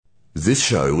This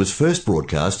show was first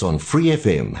broadcast on Free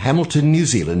FM, Hamilton, New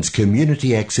Zealand's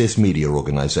community access media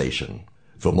organisation.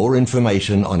 For more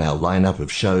information on our lineup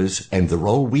of shows and the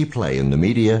role we play in the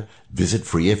media, visit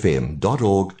freefm.org.nz.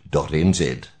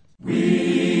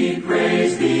 We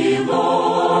praise thee,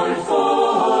 Lord,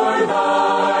 for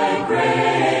thy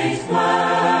great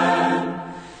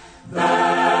plan,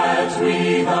 that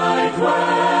we thy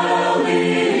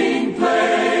dwelling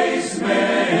place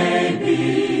may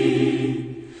be.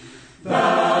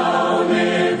 Thou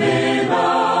live in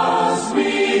us,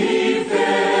 we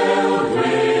filled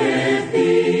with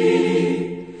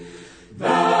thee.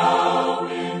 Thou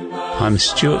in the... I'm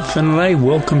Stuart Finlay.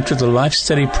 Welcome to the Life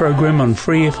Study program on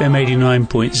Free FM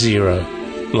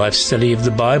 89.0. Life Study of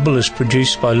the Bible is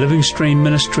produced by Living Stream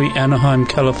Ministry, Anaheim,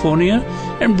 California,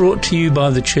 and brought to you by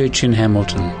the Church in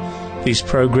Hamilton. These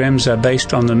programs are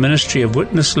based on the ministry of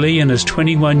Witness Lee and his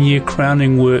 21-year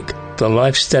crowning work, The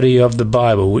Life Study of the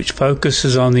Bible, which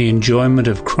focuses on the enjoyment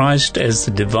of Christ as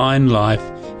the divine life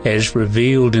as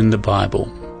revealed in the Bible.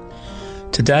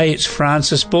 Today it's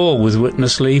Francis Ball with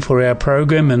Witness Lee for our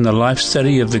program in the Life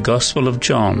Study of the Gospel of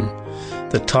John.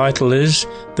 The title is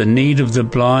The Need of the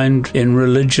Blind in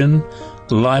Religion,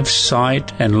 Life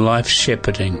Sight and Life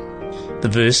Shepherding. The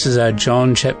verses are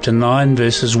John chapter 9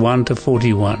 verses 1 to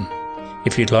 41.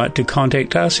 If you'd like to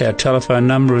contact us, our telephone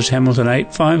number is Hamilton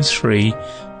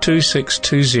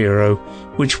 853-2620,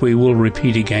 which we will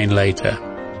repeat again later.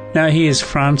 Now here's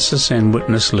Francis and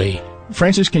Witness Lee.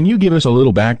 Francis, can you give us a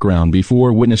little background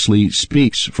before Witness Lee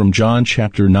speaks from John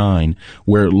chapter 9,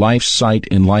 where life's sight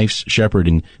and life's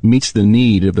shepherding meets the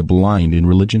need of the blind in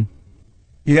religion?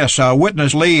 Yes,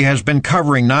 Witness Lee has been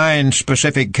covering 9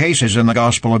 specific cases in the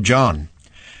Gospel of John.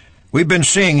 We've been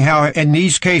seeing how in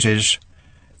these cases,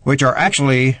 which are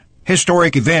actually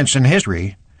historic events in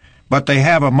history, but they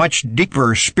have a much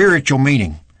deeper spiritual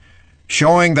meaning,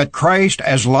 showing that Christ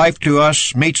as life to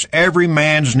us meets every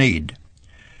man's need.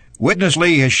 Witness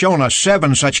Lee has shown us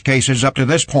 7 such cases up to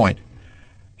this point,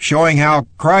 showing how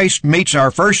Christ meets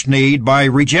our first need by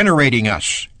regenerating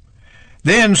us,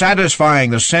 then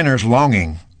satisfying the sinner's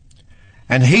longing,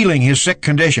 and healing his sick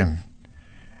condition,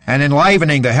 and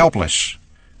enlivening the helpless.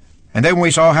 And then we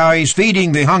saw how he's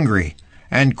feeding the hungry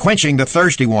and quenching the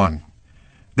thirsty one.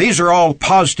 These are all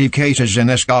positive cases in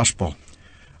this gospel.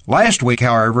 Last week,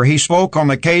 however, he spoke on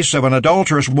the case of an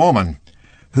adulterous woman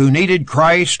who needed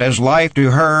Christ as life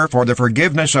to her for the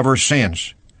forgiveness of her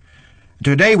sins.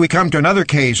 Today we come to another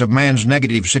case of man's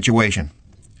negative situation.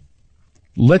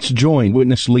 Let's join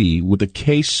Witness Lee with the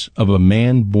case of a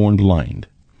man born blind.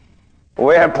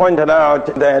 We have pointed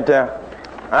out that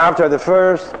after the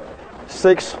first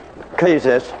 6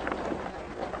 cases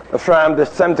from the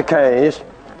 7th case,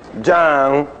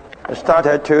 John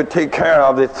started to take care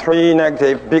of the 3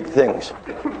 negative big things: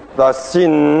 the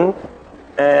sin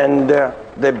and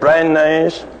the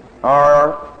blindness,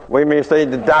 or we may say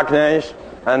the darkness,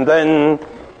 and then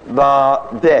the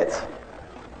death.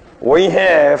 We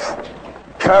have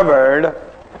covered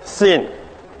sin.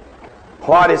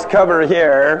 What is covered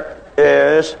here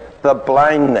is the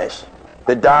blindness,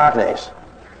 the darkness.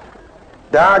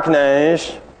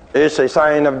 Darkness is a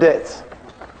sign of death,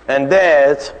 and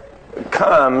death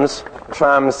comes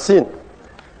from sin.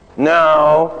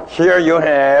 Now, here you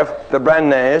have the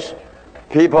blindness.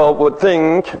 People would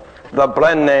think the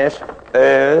blindness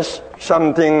is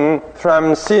something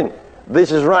from sin.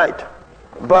 This is right.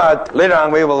 But later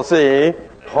on we will see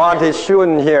what is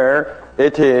shown here.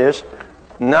 It is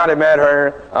not a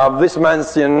matter of this man's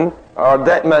sin or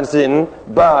that man's sin,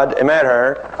 but a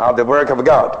matter of the work of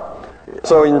God.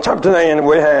 So in chapter 9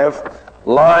 we have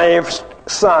life's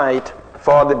sight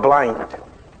for the blind.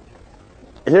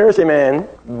 Here's a man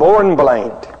born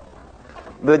blind.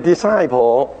 The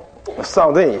disciple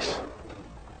saw this.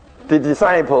 The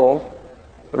disciple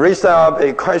raised up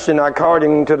a question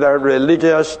according to their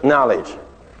religious knowledge,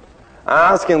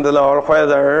 asking the Lord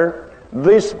whether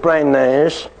this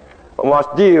blindness was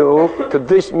due to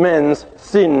this man's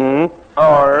sin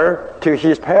or to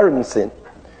his parents' sin.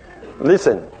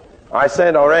 Listen, I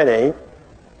said already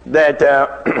that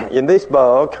in this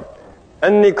book,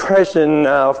 any question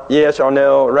of yes or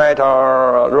no, right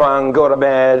or wrong, good or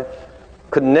bad,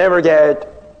 could never get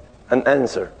an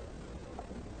answer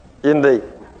in the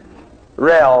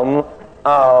realm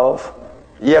of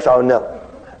yes or no,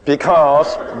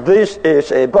 because this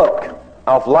is a book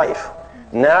of life,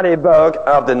 not a book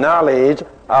of the knowledge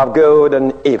of good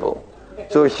and evil.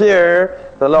 So here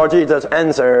the Lord Jesus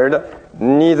answered,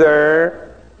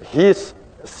 neither his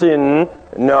sin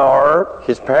nor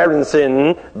his parents'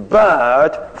 sin,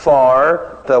 but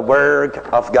for the work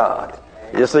of God.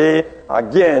 You see,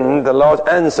 again, the Lord's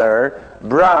answer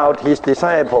brought his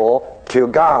disciple to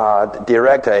God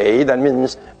directly. That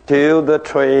means to the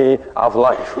tree of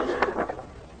life.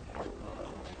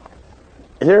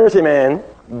 Here's a man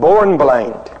born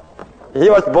blind. He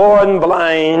was born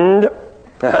blind,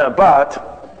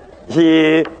 but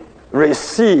he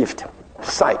received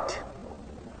sight.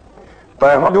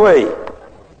 By what way?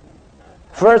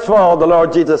 First of all, the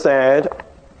Lord Jesus said,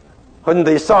 when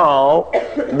they saw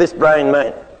this blind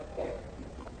man,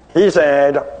 he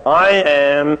said, I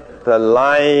am the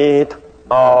light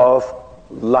of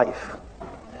life.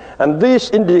 And this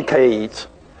indicates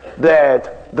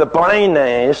that the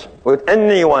blindness with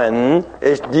anyone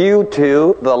is due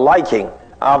to the liking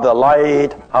of the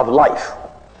light of life.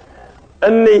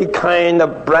 Any kind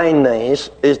of blindness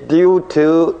is due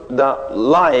to the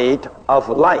light of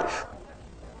life.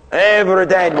 Every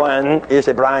dead one is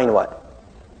a blind one.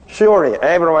 Surely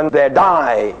everyone that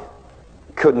died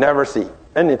could never see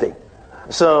anything.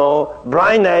 So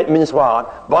blindness means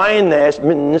what? Blindness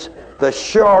means the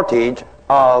shortage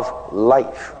of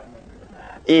life.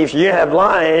 If you have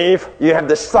life, you have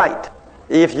the sight.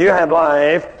 If you have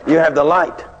life, you have the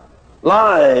light.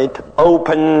 Light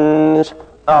opens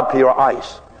up your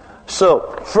eyes.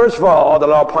 So, first of all, the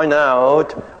Lord pointed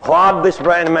out what this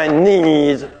blind man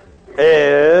needs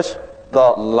is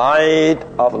the light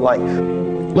of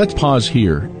life. Let's pause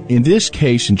here. In this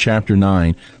case, in chapter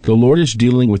 9, the Lord is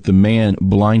dealing with the man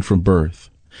blind from birth.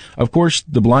 Of course,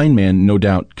 the blind man, no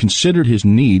doubt, considered his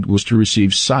need was to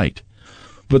receive sight.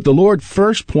 But the Lord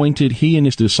first pointed he and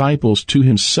his disciples to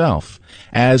himself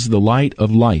as the light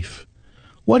of life.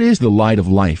 What is the light of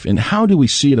life, and how do we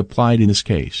see it applied in this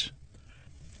case?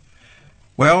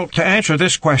 Well, to answer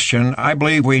this question, I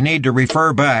believe we need to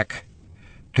refer back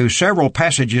to several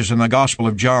passages in the Gospel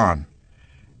of John,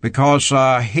 because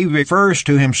he refers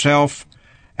to himself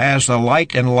as the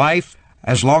light and life.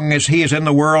 As long as he is in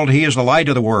the world, he is the light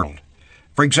of the world.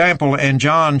 For example, in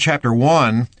John chapter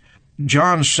 1,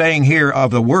 John's saying here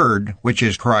of the Word, which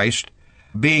is Christ,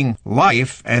 being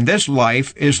life, and this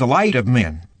life is the light of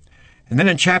men. And then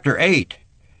in chapter 8,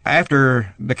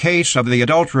 after the case of the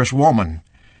adulterous woman,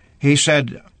 he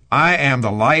said, I am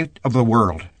the light of the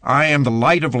world. I am the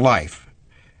light of life.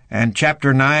 And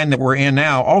chapter 9 that we're in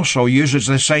now also uses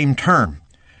the same term.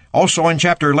 Also in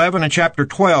chapter 11 and chapter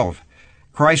 12,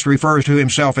 Christ refers to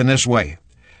himself in this way.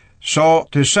 So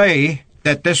to say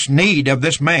that this need of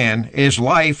this man is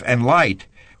life and light,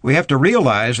 we have to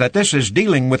realize that this is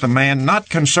dealing with a man not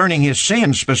concerning his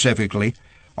sins specifically,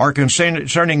 or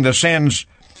concerning the sins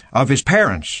of his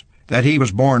parents, that he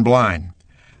was born blind.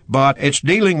 But it's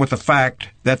dealing with the fact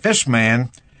that this man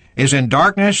is in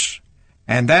darkness,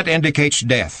 and that indicates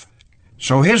death.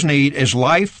 So his need is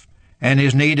life, and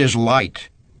his need is light.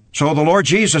 So the Lord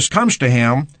Jesus comes to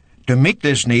him to meet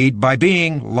this need by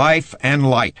being life and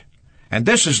light. And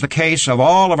this is the case of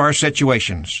all of our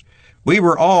situations. We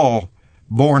were all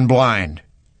born blind.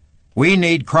 We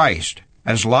need Christ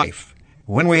as life.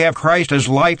 When we have Christ as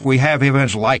life, we have him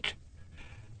as light.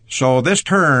 So this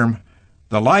term,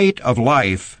 the light of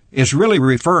life, is really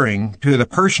referring to the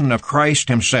person of Christ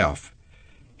himself.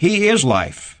 He is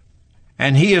life,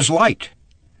 and he is light.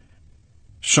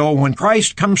 So when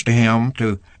Christ comes to him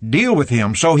to deal with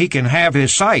him so he can have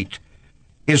his sight,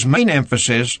 his main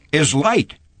emphasis is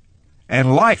light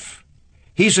and life.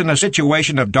 He's in a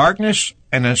situation of darkness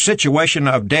and a situation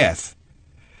of death.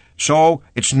 So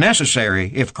it's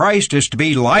necessary, if Christ is to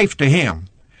be life to him,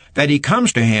 that he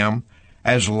comes to him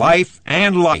as life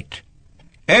and light.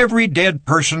 Every dead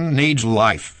person needs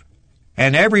life,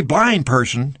 and every blind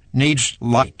person needs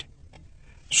light.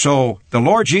 So the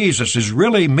Lord Jesus is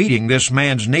really meeting this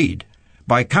man's need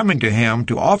by coming to him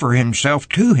to offer himself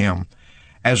to him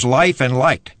as life and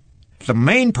light. The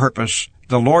main purpose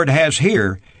the Lord has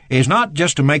here is not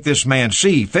just to make this man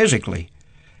see physically.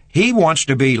 He wants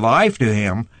to be life to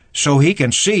him so he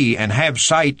can see and have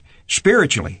sight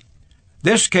spiritually.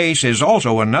 This case is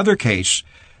also another case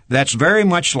that's very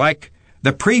much like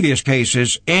the previous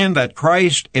cases in that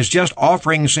Christ is just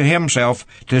offering himself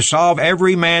to solve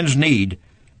every man's need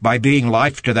by being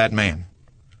life to that man.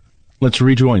 Let's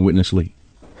rejoin Witness Lee.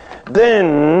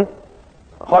 Then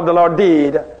what the Lord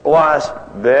did was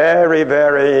very,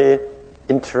 very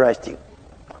interesting.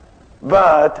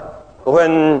 But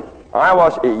when I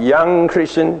was a young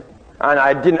Christian and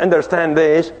I didn't understand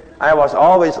this, I was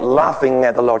always laughing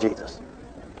at the Lord Jesus.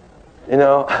 You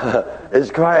know,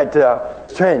 it's quite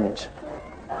strange.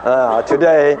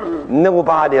 Today,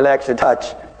 nobody likes to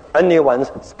touch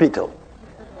anyone's spittle.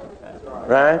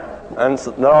 Right? And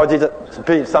the Lord Jesus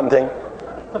spit something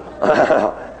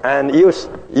and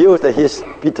used his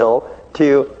spittle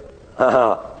to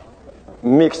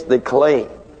mix the clay.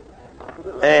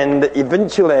 And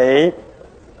eventually,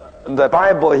 the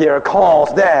Bible here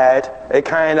calls that a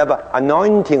kind of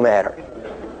anointing matter.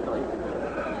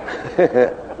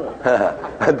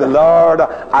 The Lord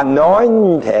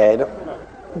anointed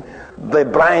the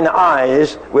blind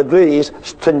eyes with this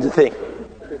strange thing.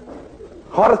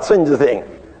 What a strange thing.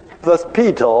 The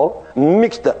spittle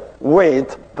mixed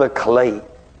with the clay.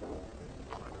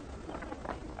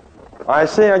 I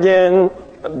say again,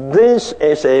 this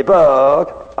is a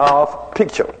book of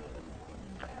picture.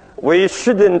 We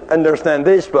shouldn't understand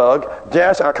this book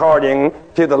just according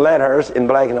to the letters in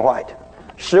black and white.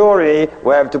 Surely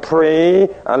we have to pray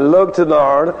and look to the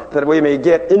Lord that we may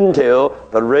get into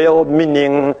the real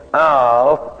meaning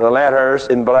of the letters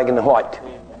in black and white.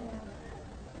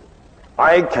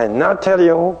 I cannot tell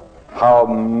you how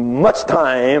much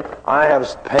time I have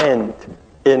spent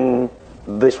in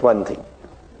this one thing.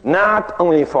 Not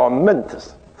only for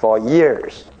months, for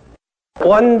years.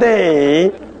 One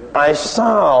day, I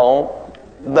saw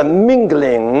the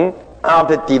mingling of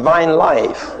the divine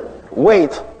life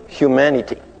with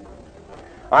humanity.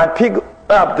 I picked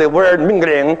up the word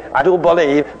mingling, I do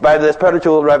believe, by the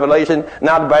spiritual revelation,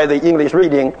 not by the English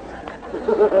reading.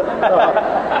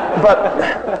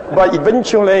 But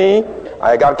eventually,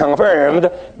 I got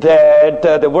confirmed that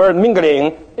the word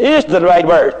mingling is the right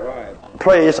word.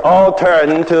 Please all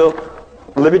turn to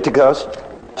Leviticus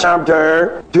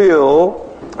chapter 2,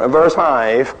 verse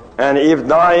 5. And if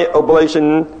thy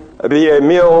oblation be a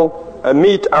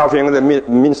meat offering, that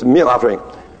means meal offering,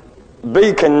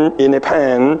 bacon in a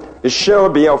pan, it shall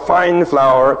be of fine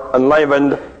flour,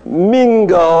 unleavened,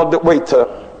 mingled with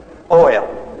oil.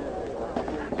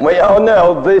 We all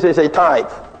know this is a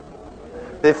type.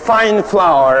 The fine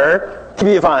flour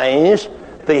typifies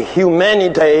the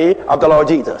humanity of the Lord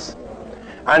Jesus.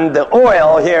 And the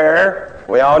oil here,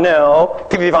 we all know,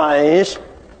 typifies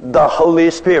the Holy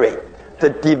Spirit,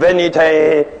 the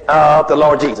divinity of the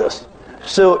Lord Jesus.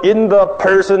 So in the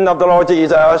person of the Lord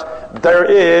Jesus, there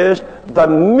is the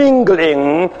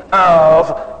mingling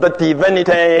of the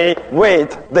divinity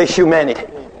with the humanity.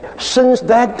 Since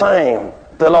that time,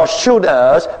 the Lord showed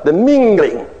us the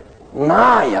mingling.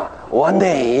 One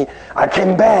day, I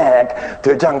came back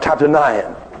to John chapter 9.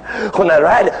 When I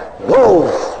read it, whoa!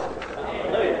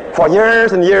 For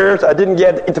years and years, I didn't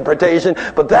get interpretation,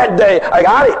 but that day, I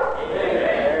got it.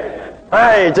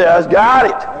 I just got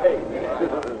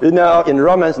it. You know, in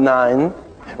Romans 9,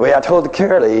 we are told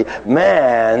clearly,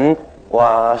 man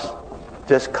was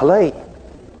just clay.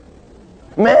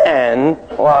 Man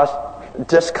was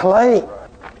just clay.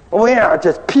 We are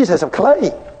just pieces of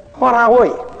clay. What are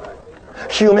we?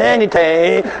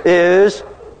 Humanity is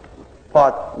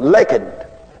likened,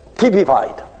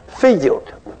 typified,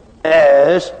 figured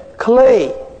as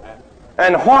clay.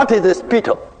 And what is the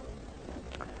spittle?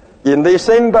 In the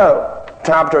same book,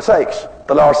 chapter 6,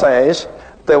 the Lord says,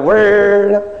 the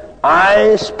word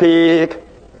I speak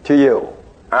to you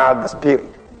are the Spirit.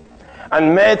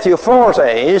 And Matthew 4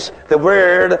 says, the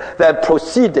word that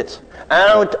proceeded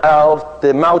out of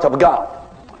the mouth of God.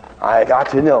 I got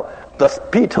to know, the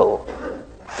spittle,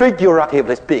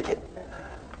 figuratively speaking,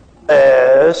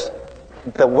 is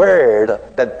the word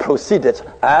that proceeded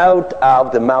out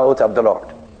of the mouth of the Lord.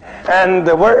 And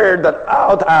the word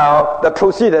that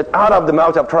proceeded out of the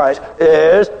mouth of Christ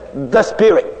is the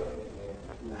Spirit.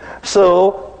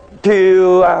 So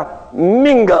to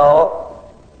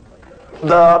mingle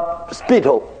the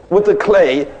spittle with the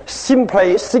clay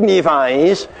simply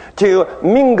signifies to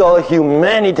mingle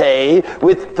humanity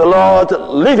with the Lord's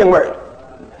living word.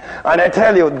 And I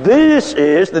tell you, this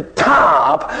is the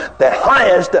top, the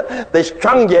highest, the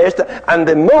strongest, and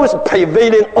the most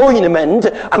prevailing ornament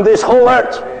on this whole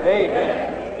earth. Amen.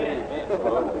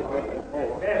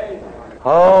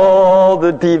 All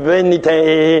the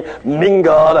divinity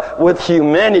mingled with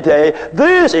humanity.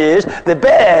 This is the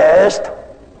best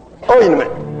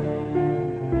ornament.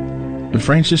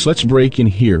 Francis, let's break in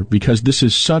here because this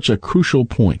is such a crucial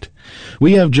point.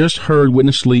 We have just heard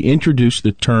Witness Lee introduce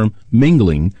the term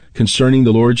mingling concerning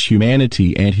the Lord's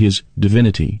humanity and his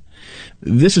divinity.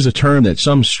 This is a term that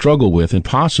some struggle with and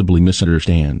possibly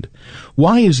misunderstand.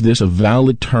 Why is this a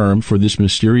valid term for this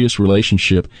mysterious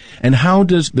relationship, and how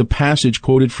does the passage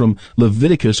quoted from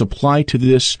Leviticus apply to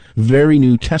this very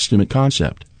New Testament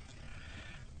concept?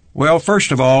 Well,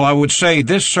 first of all, I would say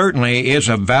this certainly is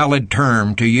a valid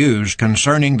term to use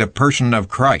concerning the person of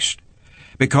Christ,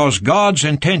 because God's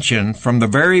intention from the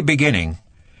very beginning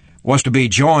was to be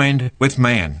joined with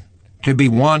man, to be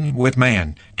one with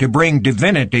man, to bring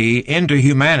divinity into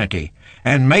humanity,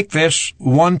 and make this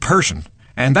one person,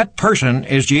 and that person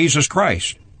is Jesus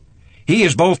Christ. He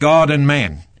is both God and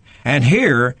man, and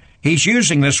here He's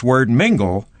using this word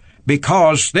mingle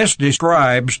because this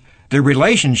describes the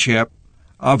relationship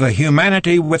of the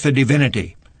humanity with the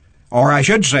divinity, or I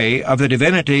should say, of the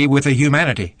divinity with the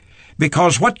humanity,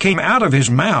 because what came out of his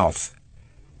mouth,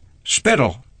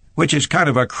 spittle, which is kind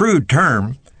of a crude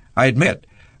term, I admit,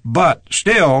 but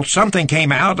still something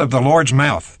came out of the Lord's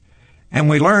mouth. And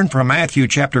we learn from Matthew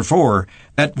chapter 4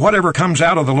 that whatever comes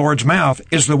out of the Lord's mouth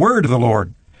is the word of the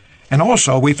Lord. And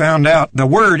also we found out the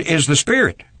word is the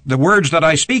Spirit. The words that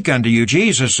I speak unto you,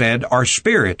 Jesus said, are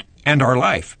spirit and are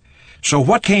life. So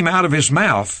what came out of his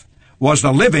mouth was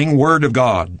the living word of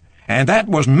God, and that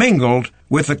was mingled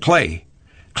with the clay.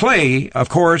 Clay, of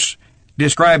course,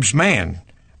 describes man.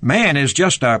 Man is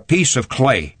just a piece of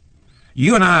clay.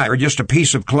 You and I are just a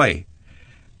piece of clay.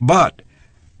 But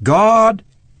God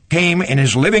came in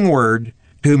his living word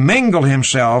to mingle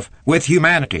himself with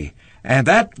humanity. And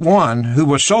that one who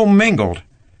was so mingled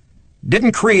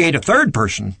didn't create a third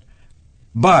person,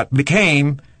 but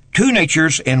became two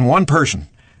natures in one person,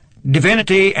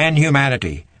 divinity and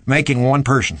humanity, making one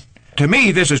person. To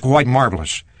me, this is quite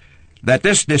marvelous, that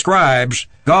this describes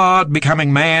God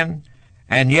becoming man,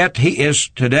 and yet he is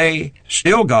today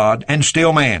still God and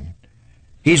still man.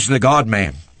 He's the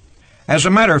God-man. As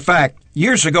a matter of fact,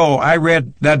 years ago I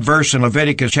read that verse in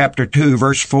Leviticus chapter 2,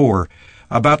 verse 4,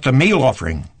 about the meal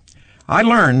offering. I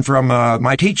learned from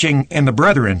my teaching in the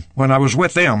Brethren when I was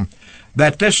with them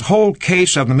that this whole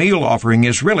case of the meal offering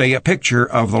is really a picture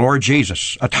of the Lord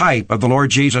Jesus, a type of the Lord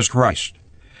Jesus Christ.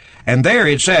 And there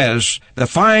it says, the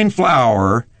fine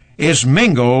flour is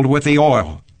mingled with the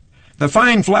oil. The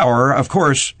fine flour, of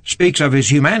course, speaks of his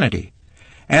humanity,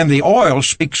 and the oil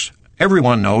speaks,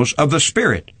 everyone knows, of the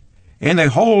Spirit. In the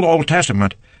whole Old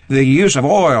Testament, the use of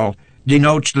oil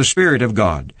denotes the Spirit of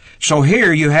God. So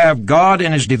here you have God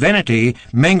in his divinity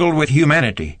mingled with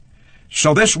humanity.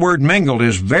 So this word mingled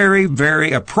is very,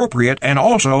 very appropriate and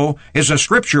also is a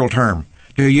scriptural term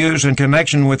to use in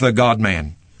connection with the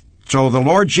God-man. So the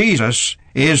Lord Jesus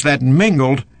is that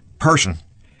mingled person.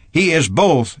 He is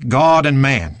both God and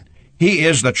man. He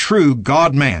is the true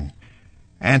God-man.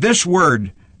 And this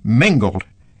word, mingled,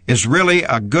 is really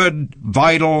a good,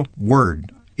 vital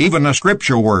word, even a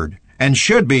scriptural word, and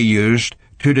should be used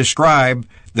to describe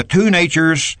the two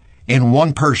natures in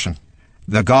one person,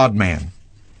 the God-man.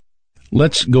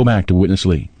 Let's go back to Witness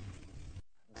Lee.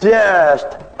 Just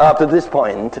up to this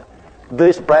point,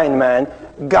 this blind man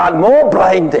got more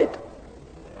blinded.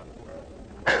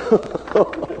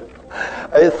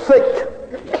 A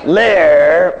thick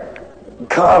layer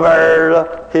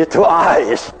covered his two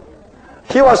eyes.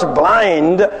 He was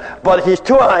blind, but his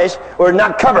two eyes were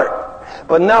not covered.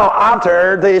 But now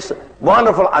after this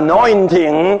wonderful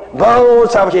anointing,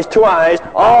 both of his two eyes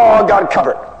all got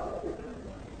covered.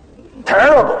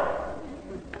 Terrible.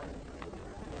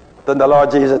 Then the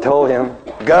Lord Jesus told him,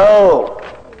 go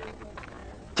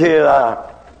to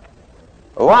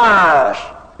wash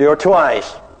your two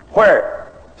eyes.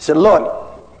 Where? He said, Lord,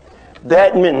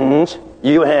 that means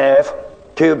you have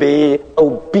to be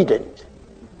obedient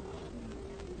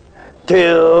to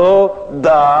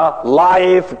the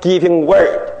life-giving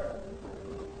word.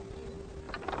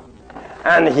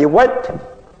 And he went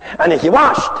and he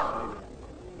washed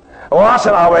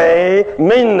away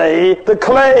mainly the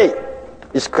clay.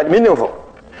 It's quite meaningful.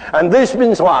 And this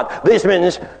means what? This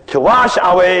means to wash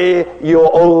away your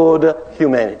old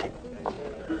humanity.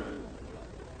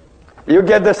 You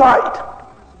get the sight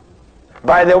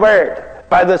by the word,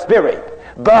 by the Spirit,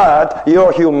 but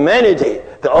your humanity,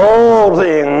 the old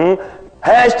thing,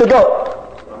 has to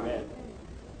go. Amen.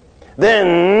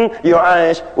 Then your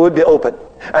eyes will be open,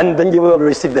 and then you will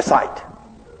receive the sight.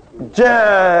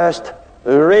 Just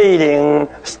reading,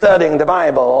 studying the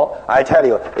Bible, I tell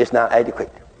you, is not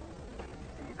adequate.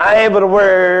 Every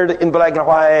word in black and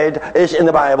white is in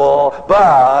the Bible,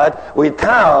 but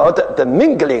without the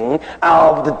mingling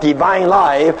of the divine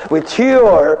life with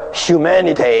your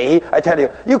humanity, I tell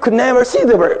you, you could never see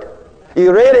the word.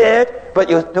 You read it, but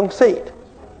you don't see it.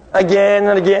 Again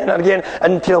and again and again,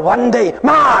 until one day,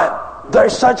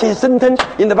 there's such a sentence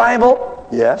in the Bible.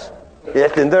 Yes,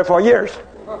 it's been there for years.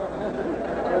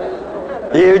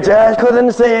 You just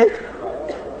couldn't see it.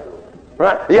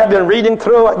 Right? You have been reading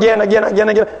through again.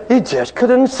 You just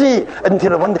couldn't see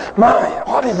until one day,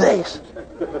 what is this?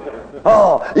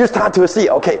 Oh, you start to see,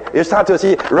 you start to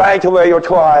see right where your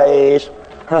two eyes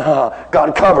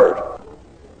got covered.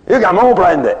 You got more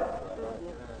blinded,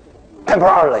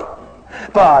 temporarily.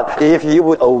 But if you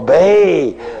would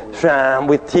obey from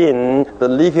within the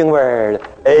living word,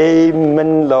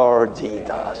 amen, Lord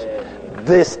Jesus.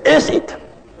 This is it.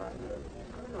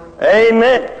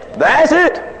 Amen. That's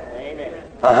it.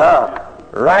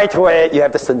 right away you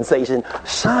have the sensation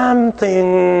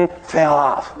something fell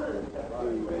off.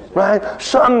 Right?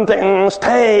 Something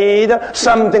stayed,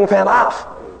 something fell off.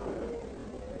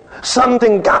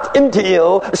 Something got into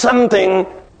you, something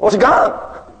was gone.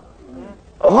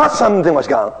 What something was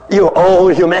gone? Your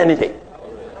own humanity.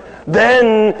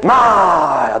 Then,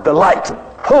 the light.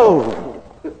 Oh,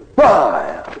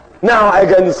 my. Now I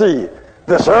can see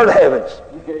the third heavens.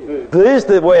 This is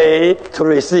the way to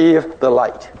receive the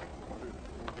light.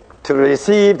 To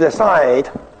receive the sight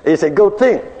is a good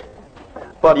thing.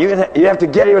 But you have to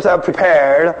get yourself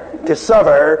prepared to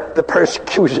suffer the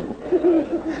persecution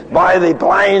by the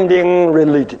blinding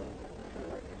religion.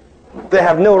 They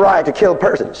have no right to kill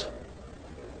persons.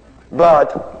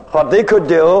 But what they could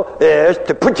do is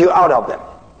to put you out of them.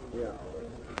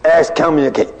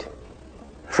 Excommunicate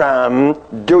from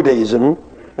Judaism.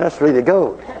 That's really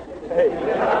good.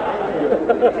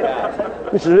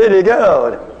 It's really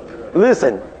good.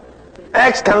 Listen,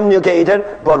 excommunicated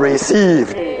but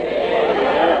received.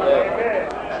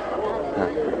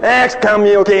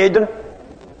 Excommunicated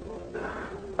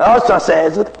also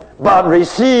says but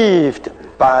received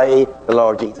by the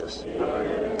Lord Jesus.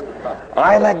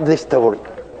 I like this story.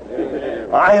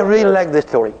 I really like this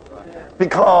story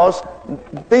because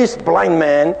this blind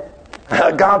man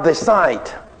got the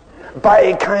sight by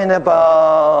a kind of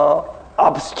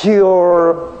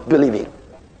obscure believing.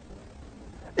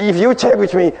 If you check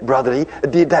with me, Brother Lee,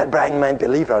 did that blind man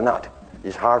believe or not?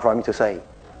 It's hard for me to say.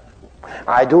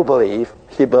 I do believe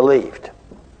he believed.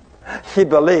 He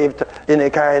believed in a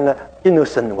kind of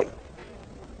innocent way.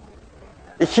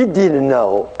 He didn't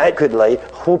know accurately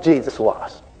who Jesus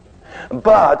was.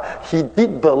 But he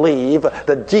did believe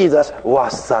that Jesus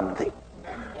was something.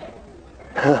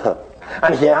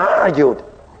 And he argued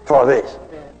for this.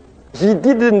 He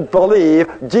didn't believe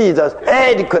Jesus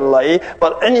adequately,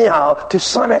 but anyhow, to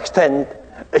some extent,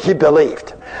 he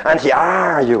believed. And he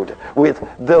argued with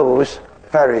those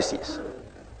Pharisees.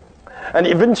 And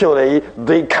eventually,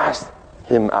 they cast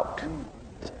him out.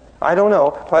 I don't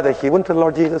know whether he went to the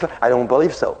Lord Jesus. I don't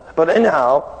believe so. But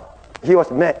anyhow, he was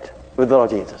met with the Lord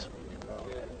Jesus.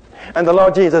 And the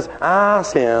Lord Jesus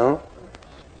asked him,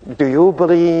 do you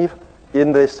believe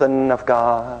in the Son of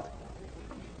God?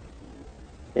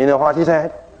 You know what he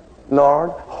said?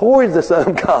 Lord, who is the Son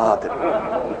of God?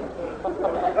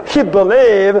 He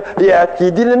believed, yet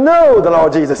he didn't know the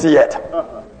Lord Jesus yet.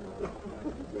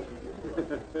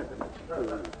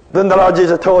 Then the Lord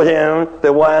Jesus told him,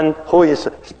 the one who is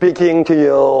speaking to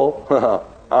you,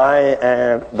 I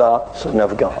am the Son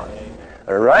of God.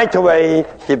 Right away,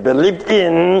 he believed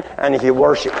in and he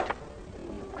worshipped.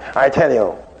 I tell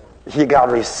you, he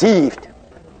got received.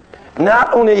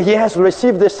 Not only he has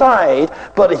received the sight,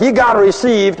 but he got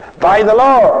received by the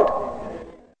Lord.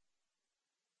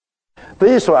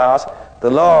 This was the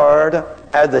Lord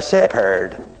as the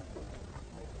shepherd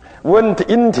went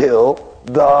into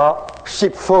the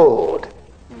sheepfold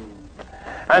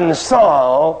and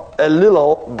saw a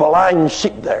little blind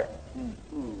sheep there.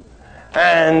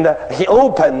 And he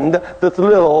opened the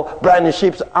little blind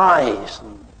sheep's eyes.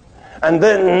 And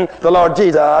then the Lord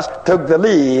Jesus took the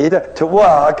lead to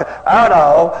walk out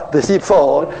of the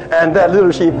sheepfold, and that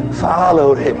little sheep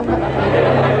followed him.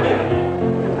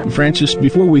 Francis,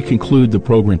 before we conclude the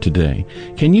program today,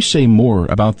 can you say more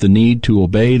about the need to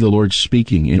obey the Lord's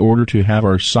speaking in order to have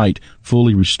our sight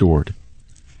fully restored?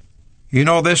 You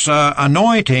know, this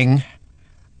anointing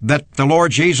that the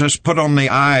Lord Jesus put on the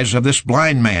eyes of this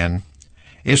blind man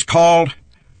is called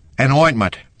an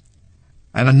ointment,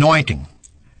 an anointing.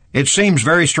 It seems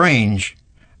very strange,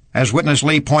 as Witness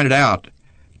Lee pointed out,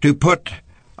 to put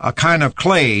a kind of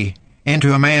clay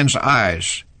into a man's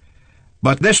eyes.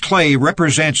 But this clay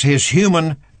represents his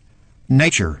human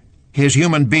nature, his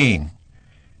human being,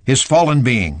 his fallen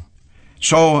being.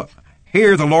 So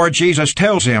here the Lord Jesus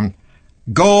tells him,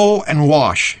 go and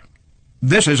wash.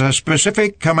 This is a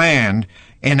specific command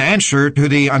in answer to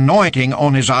the anointing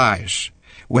on his eyes.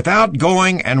 Without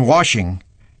going and washing,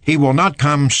 he will not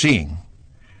come seeing.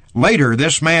 Later,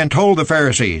 this man told the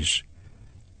Pharisees,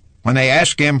 when they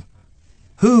asked him,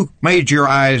 who made your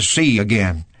eyes see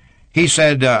again? He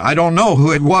said, I don't know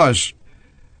who it was,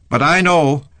 but I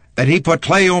know that he put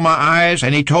clay on my eyes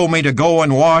and he told me to go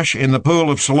and wash in the pool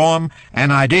of Siloam,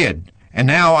 and I did, and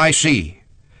now I see.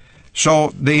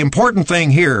 So the important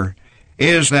thing here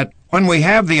is that when we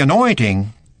have the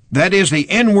anointing, that is the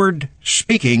inward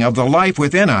speaking of the life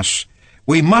within us,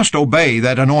 we must obey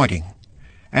that anointing.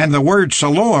 And the word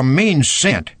Siloam means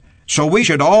sent, so we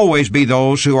should always be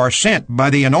those who are sent by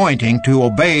the anointing to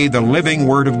obey the living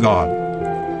Word of God.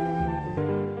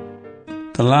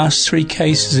 The last three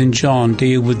cases in John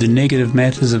deal with the negative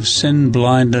matters of sin,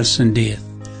 blindness, and death.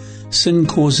 Sin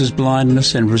causes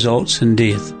blindness and results in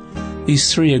death.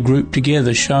 These three are grouped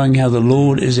together, showing how the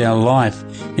Lord is our life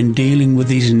in dealing with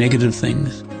these negative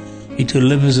things. He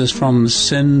delivers us from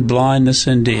sin, blindness,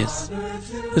 and death.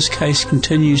 This case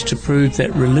continues to prove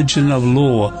that religion of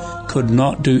law could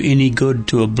not do any good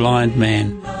to a blind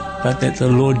man, but that the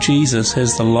Lord Jesus,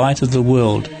 as the light of the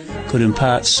world, could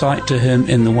impart sight to him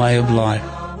in the way of life.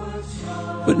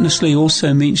 Witness Lee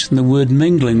also mentioned the word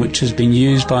mingling, which has been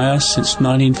used by us since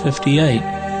 1958.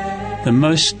 The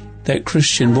most that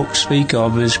Christian books speak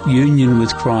of is union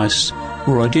with Christ,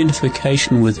 or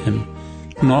identification with him.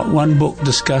 Not one book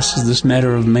discusses this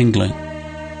matter of mingling.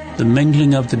 The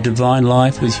mingling of the divine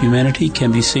life with humanity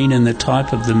can be seen in the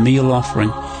type of the meal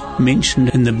offering mentioned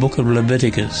in the book of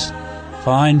Leviticus.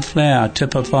 Fine flour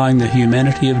typifying the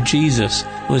humanity of Jesus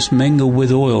was mingled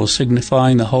with oil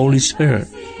signifying the Holy Spirit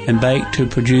and baked to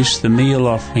produce the meal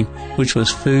offering, which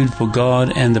was food for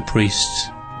God and the priests.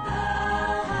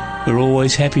 We're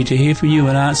always happy to hear from you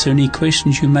and answer any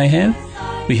questions you may have.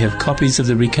 We have copies of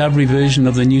the recovery version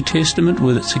of the New Testament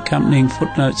with its accompanying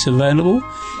footnotes available,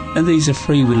 and these are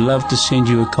free. We'd love to send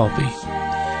you a copy.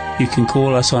 You can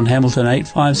call us on Hamilton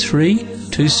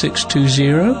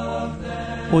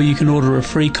 853-2620, or you can order a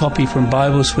free copy from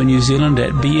Bibles for New Zealand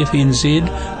at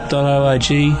bfnz.org.nz.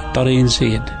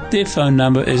 Their phone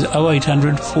number is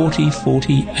 0800 40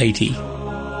 40 80.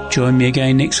 Join me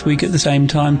again next week at the same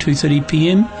time, 2:30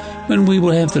 p.m, when we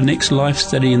will have the next life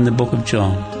study in the book of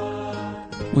John.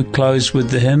 We close with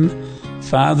the hymn,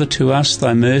 Father, to us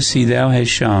thy mercy thou hast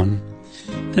shown.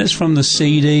 And it's from the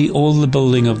CD, All the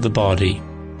Building of the Body.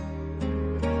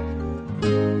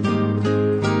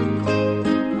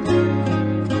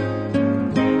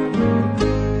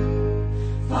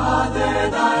 Father,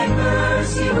 thy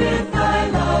mercy with thy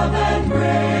love and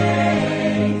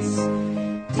grace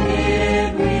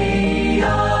did we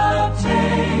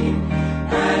obtain,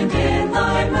 and in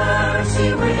thy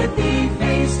mercy with thee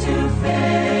face to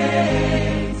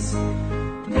face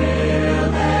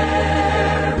will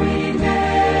there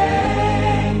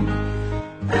remain,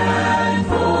 and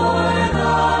for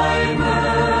thy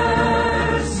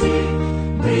mercy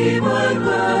we would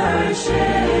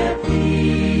worship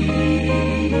thee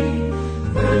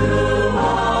through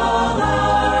all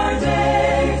our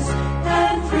days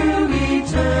and through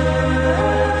eternity.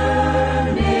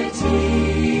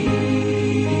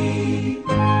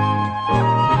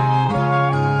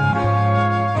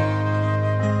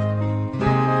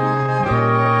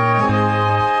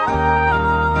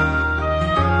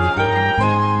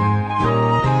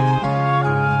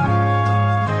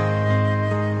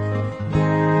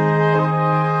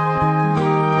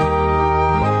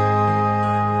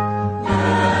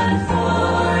 And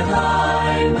for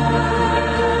thy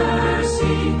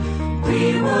mercy we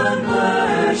would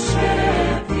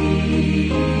worship thee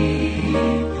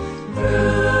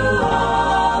through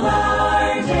all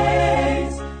our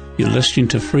days. You're listening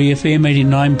to Free FM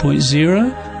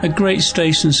 89.0, a great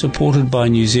station supported by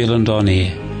New Zealand On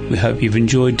Air. We hope you've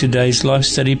enjoyed today's life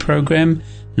study program,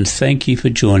 and thank you for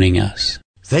joining us.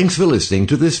 Thanks for listening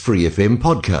to this Free FM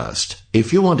podcast.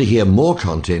 If you want to hear more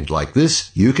content like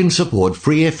this, you can support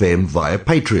Free FM via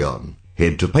Patreon.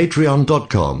 Head to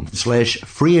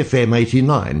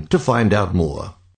patreon.com/freefm89 to find out more.